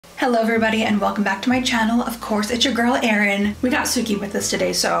Hello everybody and welcome back to my channel. Of course, it's your girl Erin. We got Suki with us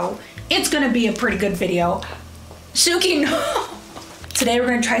today, so it's gonna be a pretty good video. Suki, no! Today we're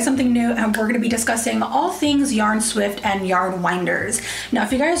gonna try something new and we're gonna be discussing all things yarn swift and yarn winders. Now,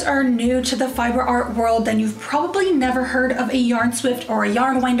 if you guys are new to the fiber art world, then you've probably never heard of a yarn swift or a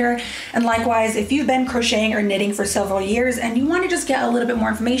yarn winder. And likewise, if you've been crocheting or knitting for several years and you wanna just get a little bit more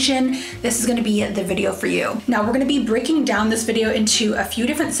information, this is gonna be the video for you. Now, we're gonna be breaking down this video into a few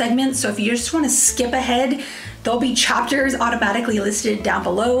different segments. So if you just wanna skip ahead, there'll be chapters automatically listed down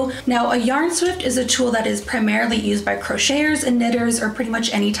below. Now, a yarn swift is a tool that is primarily used by crocheters and knitters or pretty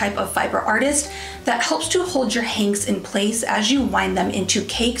much any type of fiber artist that helps to hold your hanks in place as you wind them into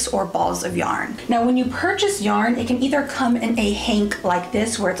cakes or balls of yarn. Now, when you purchase yarn, it can either come in a hank like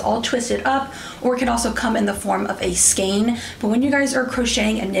this where it's all twisted up, or it can also come in the form of a skein. But when you guys are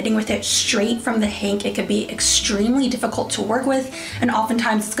crocheting and knitting with it straight from the hank, it can be extremely difficult to work with, and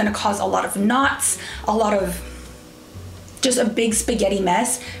oftentimes it's gonna cause a lot of knots, just a big spaghetti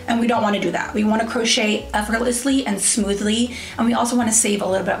mess, and we don't want to do that. We want to crochet effortlessly and smoothly, and we also want to save a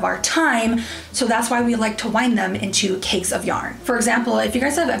little bit of our time, so that's why we like to wind them into cakes of yarn. For example, if you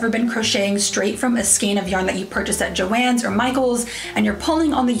guys have ever been crocheting straight from a skein of yarn that you purchased at Joann's or Michael's, and you're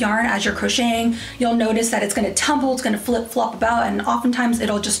pulling on the yarn as you're crocheting, you'll notice that it's going to tumble, it's going to flip-flop about, and oftentimes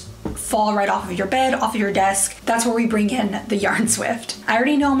it'll just fall right off of your bed, off of your desk. That's where we bring in the yarn swift. I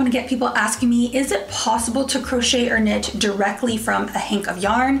already know I'm gonna get people asking me, is it possible to crochet or knit directly from a hank of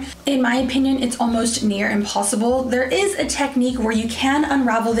yarn? In my opinion, it's almost near impossible. There is a technique where you can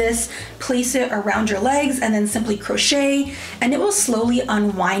unravel this, place it around your legs, and then simply crochet, and it will slowly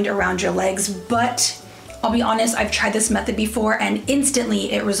unwind around your legs, but I'll be honest, I've tried this method before and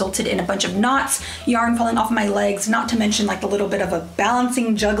instantly it resulted in a bunch of knots, yarn falling off my legs, not to mention like the little bit of a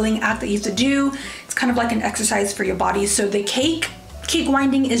balancing, juggling act that you have to do. It's kind of like an exercise for your body. So the cake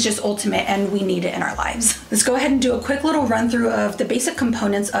winding is just ultimate and we need it in our lives. Let's go ahead and do a quick little run through of the basic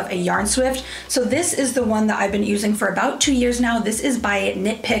components of a yarn swift. So this is the one that I've been using for about 2 years now. This is by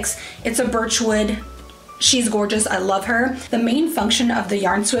Knit Picks. It's a birchwood. She's gorgeous, I love her. The main function of the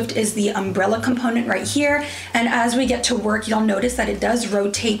yarn swift is the umbrella component right here. And as we get to work, you'll notice that it does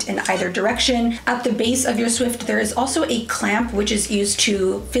rotate in either direction. At the base of your swift, there is also a clamp, which is used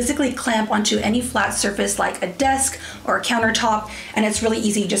to physically clamp onto any flat surface like a desk or a countertop. And it's really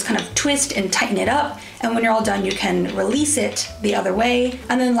easy, just kind of twist and tighten it up. And when you're all done, you can release it the other way.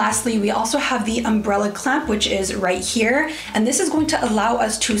 And then lastly, we also have the umbrella clamp, which is right here. And this is going to allow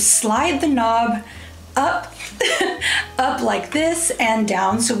us to slide the knob up up like this and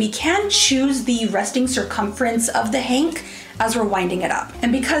down, so we can choose the resting circumference of the hank as we're winding it up.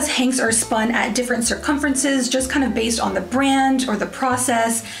 And because hanks are spun at different circumferences, just kind of based on the brand or the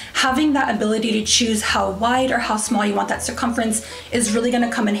process, having that ability to choose how wide or how small you want that circumference is really going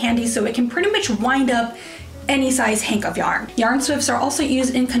to come in handy, so it can pretty much wind up any size hank of yarn. Yarn swifts are also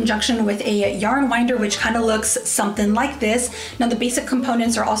used in conjunction with a yarn winder, which kind of looks something like this. Now, the basic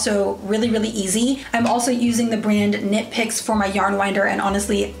components are also really easy. I'm also using the brand Knit Picks for my yarn winder, and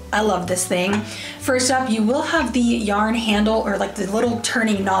honestly, I love this thing. First up, you will have the yarn handle, or like the little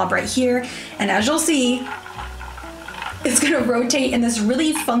turning knob right here, and as you'll see, it's gonna rotate in this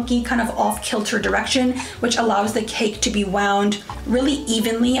really funky kind of off-kilter direction, which allows the cake to be wound really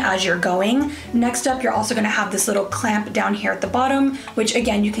evenly as you're going. Next up, you're also gonna have this little clamp down here at the bottom, which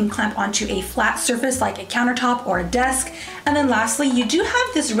again, you can clamp onto a flat surface like a countertop or a desk. And then lastly, you do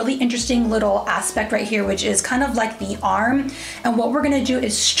have this really interesting little aspect right here, which is kind of like the arm. And what we're gonna do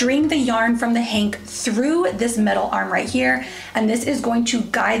is string the yarn from the hank through this metal arm right here. And this is going to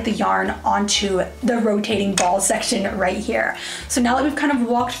guide the yarn onto the rotating ball section right here. So now that we've kind of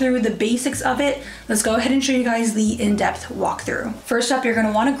walked through the basics of it, let's go ahead and show you guys the in-depth walkthrough. First up, you're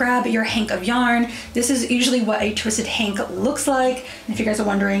gonna wanna grab your hank of yarn. This is usually what a twisted hank looks like. And if you guys are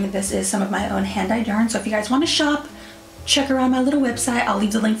wondering, this is some of my own hand-dyed yarn. So if you guys wanna shop, check around my little website. I'll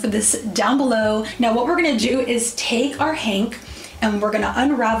leave the link for this down below. Now what we're gonna do is take our hank and we're gonna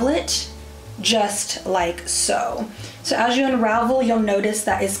unravel it just like so. So as you unravel, you'll notice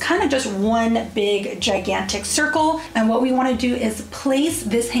that it's kind of just one big gigantic circle. And what we want to do is place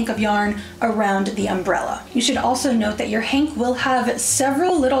this hank of yarn around the umbrella. You should also note that your hank will have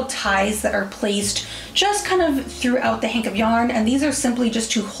several little ties that are placed just kind of throughout the hank of yarn. And these are simply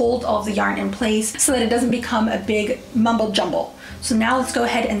just to hold all of the yarn in place so that it doesn't become a big mumble jumble. So now let's go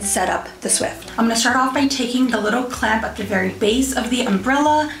ahead and set up the swift. I'm going to start off by taking the little clamp at the very base of the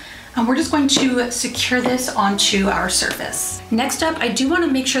umbrella. And we're just going to secure this onto our surface. Next up, I do want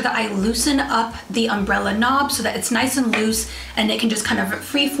to make sure that I loosen up the umbrella knob so that it's nice and loose and it can just kind of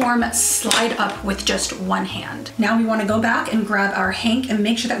freeform slide up with just one hand. Now we want to go back and grab our hank and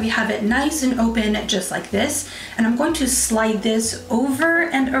make sure that we have it nice and open just like this. And I'm going to slide this over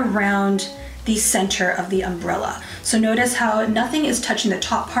and around the center of the umbrella. So notice how nothing is touching the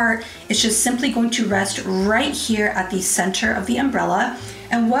top part. It's just simply going to rest right here at the center of the umbrella.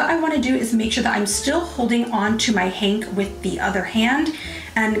 And what I want to do is make sure that I'm still holding on to my hank with the other hand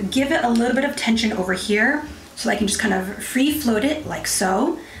and give it a little bit of tension over here so that I can just kind of free float it like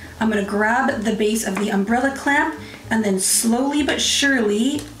so. I'm going to grab the base of the umbrella clamp and then slowly but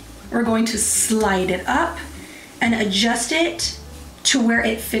surely we're going to slide it up and adjust it to where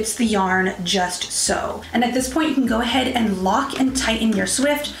it fits the yarn just so. And at this point you can go ahead and lock and tighten your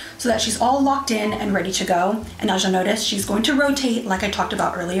Swift so that she's all locked in and ready to go. And as you'll notice, she's going to rotate like I talked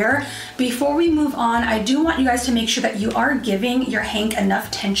about earlier. Before we move on, I do want you guys to make sure that you are giving your hank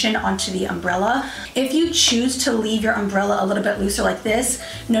enough tension onto the umbrella. If you choose to leave your umbrella a little bit looser like this,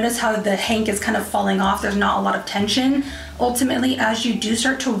 notice how the hank is kind of falling off. There's not a lot of tension. Ultimately, as you do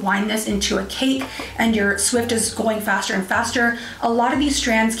start to wind this into a cake and your Swift is going faster and faster, a lot of these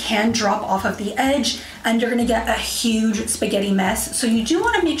strands can drop off of the edge and you're gonna get a huge spaghetti mess. So you do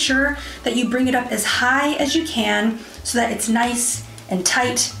wanna make sure that you bring it up as high as you can so that it's nice and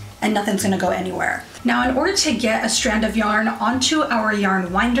tight and nothing's gonna go anywhere. Now, in order to get a strand of yarn onto our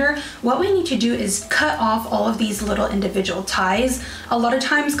yarn winder, what we need to do is cut off all of these little individual ties. A lot of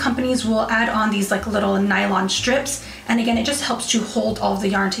times companies will add on these like little nylon strips, and again, it just helps to hold all of the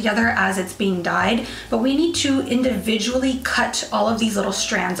yarn together as it's being dyed, but we need to individually cut all of these little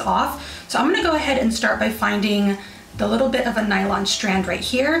strands off. So I'm gonna go ahead and start by finding the little bit of a nylon strand right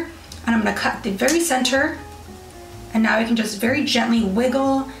here, and I'm gonna cut the very center, and now I can just very gently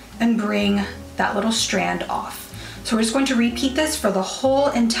wiggle and bring that little strand off. So we're just going to repeat this for the whole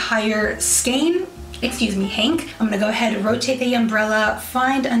entire hank. I'm gonna go ahead and rotate the umbrella,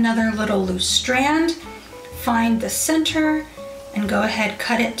 find another little loose strand, find the center, and go ahead,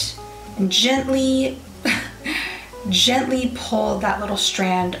 cut it, and gently, gently pull that little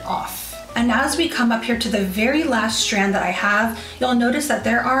strand off. And as we come up here to the very last strand that I have, you'll notice that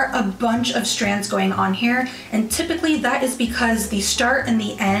there are a bunch of strands going on here, and typically that is because the start and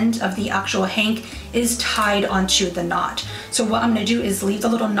the end of the actual hank is tied onto the knot. So what I'm gonna do is leave the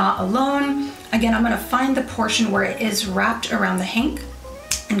little knot alone. Again, I'm gonna find the portion where it is wrapped around the hank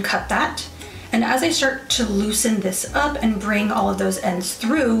and cut that. And as I start to loosen this up and bring all of those ends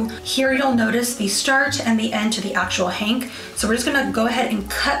through, here you'll notice the start and the end to the actual hank. So we're just gonna go ahead and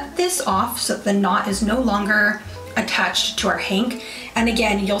cut this off so that the knot is no longer attached to our hank. And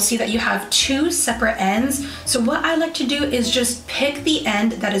again, you'll see that you have two separate ends. So what I like to do is just pick the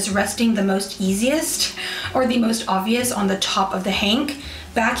end that is resting the most easiest or the most obvious on the top of the hank.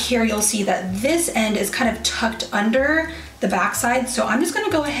 Back here, you'll see that this end is kind of tucked under the backside. So I'm just gonna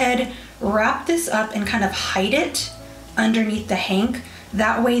go ahead, wrap this up and kind of hide it underneath the hank.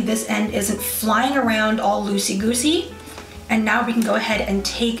 That way this end isn't flying around all loosey-goosey. And now we can go ahead and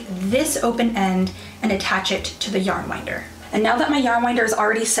take this open end and attach it to the yarn winder. And now that my yarn winder is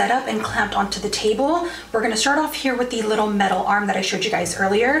already set up and clamped onto the table, we're gonna start off here with the little metal arm that I showed you guys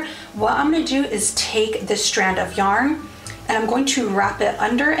earlier. What I'm gonna do is take this strand of yarn and I'm going to wrap it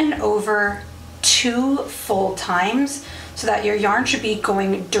under and over 2 full times so that your yarn should be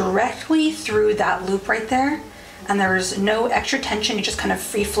going directly through that loop right there. And there's no extra tension, you're just kind of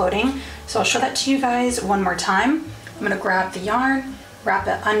free floating. So I'll show that to you guys one more time. I'm gonna grab the yarn, wrap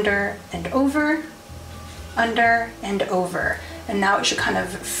it under and over, under and over. And now it should kind of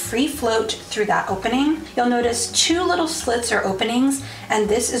free float through that opening. You'll notice 2 little slits or openings, and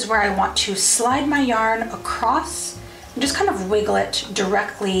this is where I want to slide my yarn across and just kind of wiggle it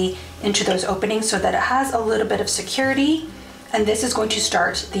directly into those openings so that it has a little bit of security. And this is going to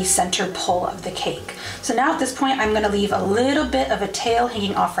start the center pull of the cake. So now at this point, I'm gonna leave a little bit of a tail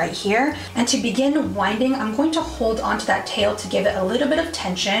hanging off right here. And to begin winding, I'm going to hold onto that tail to give it a little bit of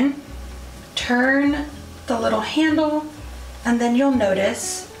tension, turn the little handle, and then you'll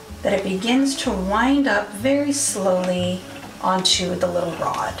notice that it begins to wind up very slowly onto the little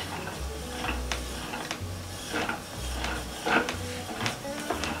rod.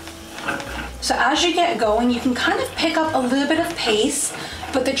 So as you get going, you can kind of pick up a little bit of pace,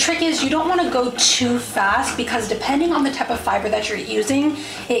 but the trick is you don't want to go too fast because depending on the type of fiber that you're using,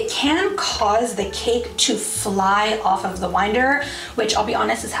 it can cause the cake to fly off of the winder, which I'll be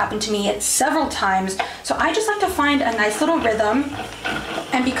honest has happened to me several times. So I just like to find a nice little rhythm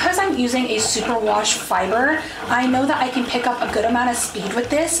And because I'm using a superwash fiber, I know that I can pick up a good amount of speed with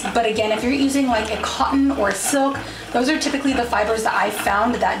this. But again, if you're using like a cotton or silk, those are typically the fibers that I've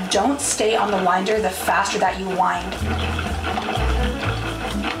found that don't stay on the winder the faster that you wind.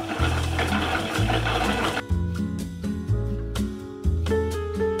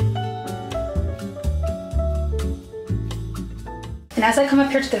 And as I come up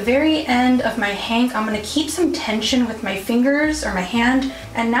here to the very end of my hank, I'm gonna keep some tension with my fingers or my hand.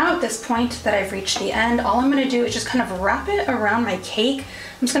 And now at this point that I've reached the end, all I'm gonna do is just kind of wrap it around my cake.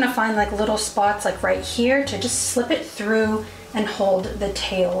 I'm just gonna find like little spots like right here to just slip it through and hold the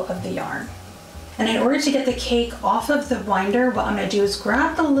tail of the yarn. And in order to get the cake off of the winder, what I'm gonna do is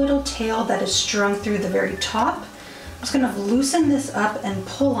grab the little tail that is strung through the very top. I'm just gonna loosen this up and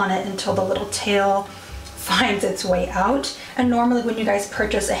pull on it until the little tail finds its way out. And normally when you guys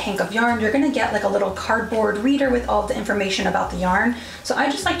purchase a hank of yarn, you're gonna get like a little cardboard reader with all the information about the yarn. So I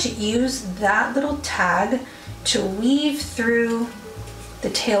just like to use that little tag to weave through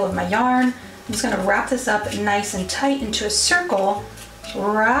the tail of my yarn. I'm just gonna wrap this up nice and tight into a circle,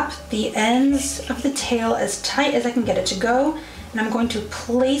 wrap the ends of the tail as tight as I can get it to go, and I'm going to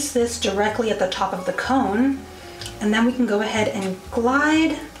place this directly at the top of the cone, and then we can go ahead and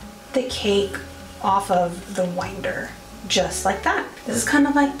glide the cake off of the winder, just like that. This is kind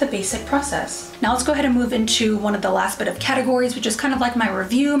of like the basic process. Now let's go ahead and move into one of the last bit of categories, which is kind of like my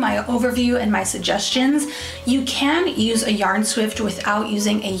review, my overview, and my suggestions. You can use a yarn swift without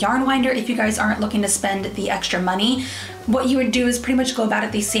using a yarn winder if you guys aren't looking to spend the extra money. What you would do is pretty much go about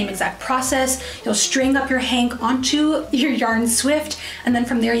it the same exact process. You'll string up your hank onto your yarn swift, and then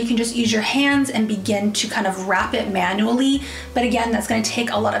from there you can just use your hands and begin to kind of wrap it manually. But again, that's gonna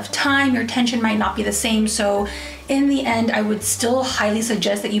take a lot of time. Your tension might not be the same. So in the end, I would still highly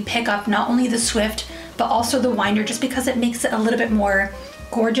suggest that you pick up not only the swift, but also the winder, just because it makes it a little bit more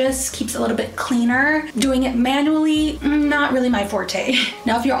gorgeous, keeps it a little bit cleaner. Doing it manually, not really my forte.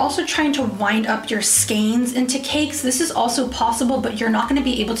 Now, if you're also trying to wind up your skeins into cakes, this is also possible, but you're not gonna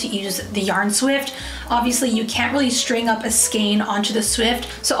be able to use the yarn swift. Obviously, you can't really string up a skein onto the swift,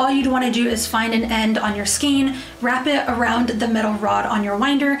 so all you'd wanna do is find an end on your skein, wrap it around the metal rod on your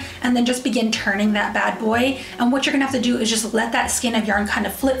winder, and then just begin turning that bad boy. And what you're gonna have to do is just let that skein of yarn kind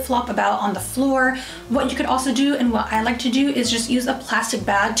of flip-flop about on the floor. What you could also do, and what I like to do, is just use a plastic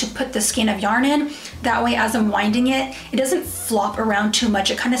bag to put the skein of yarn in. That way, as I'm winding it, it doesn't flop around too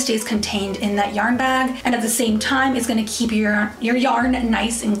much. It kind of stays contained in that yarn bag. And at the same time, it's gonna keep your yarn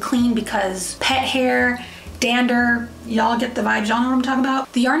nice and clean, because pet hair, dander, y'all get the vibes, y'all know what I'm talking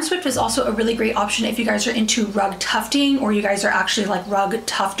about. The yarn swift is also a really great option if you guys are into rug tufting, or you guys are actually like rug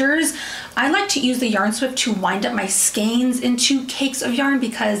tufters. I like to use the yarn swift to wind up my skeins into cakes of yarn,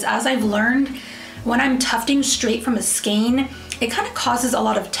 because as I've learned, when I'm tufting straight from a skein, it kind of causes a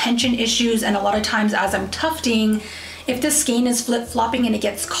lot of tension issues. And a lot of times as I'm tufting, if the skein is flip-flopping and it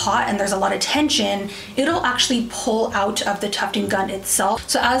gets caught and there's a lot of tension, it'll actually pull out of the tufting gun itself.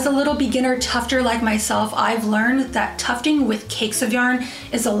 So as a little beginner tufter like myself, I've learned that tufting with cakes of yarn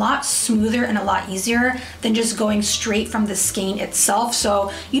is a lot smoother and a lot easier than just going straight from the skein itself.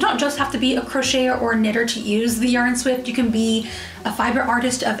 So you don't just have to be a crocheter or a knitter to use the yarn swift. You can be a fiber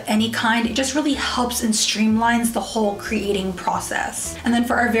artist of any kind. It just really helps and streamlines the whole creating process. And then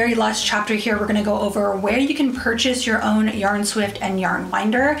for our very last chapter here, we're gonna go over where you can purchase your own yarn swift and yarn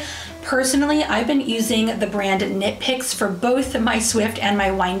winder. Personally, I've been using the brand Knit Picks for both my swift and my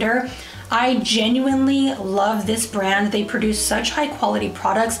winder. I genuinely love this brand. They produce such high quality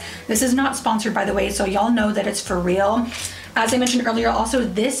products. This is not sponsored, by the way, so y'all know that it's for real. As I mentioned earlier, also,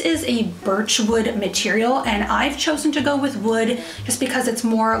 this is a birchwood material, and I've chosen to go with wood just because it's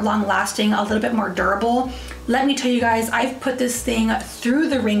more long lasting, a little bit more durable. Let me tell you guys, I've put this thing through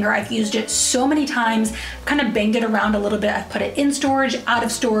the ringer. I've used it so many times, kind of banged it around a little bit. I've put it in storage, out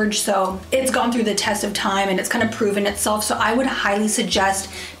of storage, so it's gone through the test of time and it's kind of proven itself. So I would highly suggest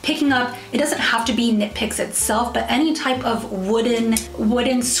picking up, it doesn't have to be Knit Picks itself, but any type of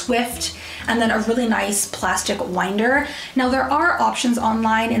wooden swift, and then a really nice plastic winder. Now there are options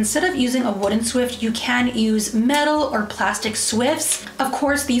online. Instead of using a wooden swift, you can use metal or plastic swifts. Of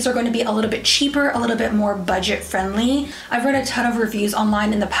course, these are going to be a little bit cheaper, a little bit more budget friendly. I've read a ton of reviews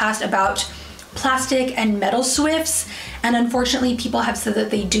online in the past about plastic and metal swifts, and unfortunately people have said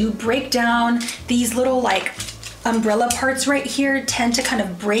that they do break down. These little like umbrella parts right here tend to kind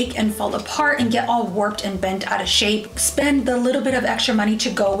of break and fall apart and get all warped and bent out of shape. Spend the little bit of extra money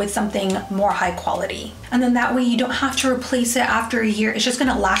to go with something more high quality. and then that way you don't have to replace it after a year. It's just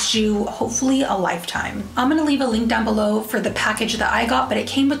gonna last you hopefully a lifetime. I'm gonna leave a link down below for the package that I got, but it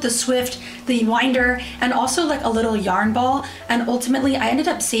came with the Swift, the winder, and also like a little yarn ball, and ultimately I ended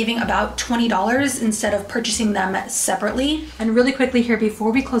up saving about $20 instead of purchasing them separately. And really quickly here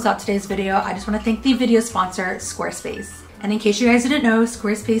before we close out today's video, I just want to thank the video sponsor, Squarespace. And in case you guys didn't know,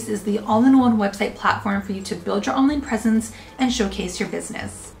 Squarespace is the all-in-one website platform for you to build your online presence and showcase your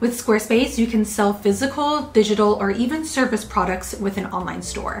business. With Squarespace, you can sell physical, digital, or even service products with an online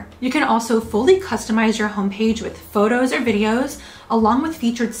store. You can also fully customize your homepage with photos or videos, along with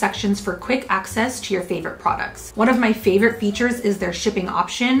featured sections for quick access to your favorite products. One of my favorite features is their shipping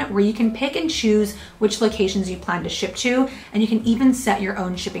option, where you can pick and choose which locations you plan to ship to, and you can even set your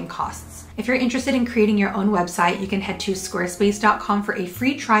own shipping costs. If you're interested in creating your own website, you can head to squarespace.com for a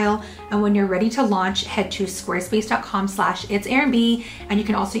free trial. And when you're ready to launch, head to squarespace.com/itserinb. And you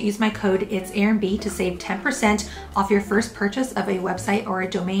can also use my code itserinb to save 10% off your first purchase of a website or a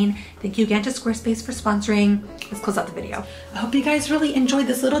domain. Thank you again to Squarespace for sponsoring. Let's close out the video. I hope you guys really enjoyed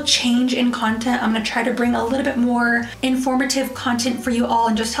this little change in content. I'm gonna try to bring a little bit more informative content for you all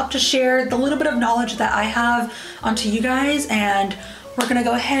and just help to share the little bit of knowledge that I have onto you guys. And we're gonna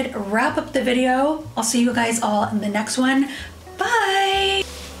go ahead and wrap up the video. I'll see you guys all in the next one. Bye!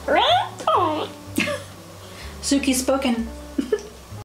 Suki spoken.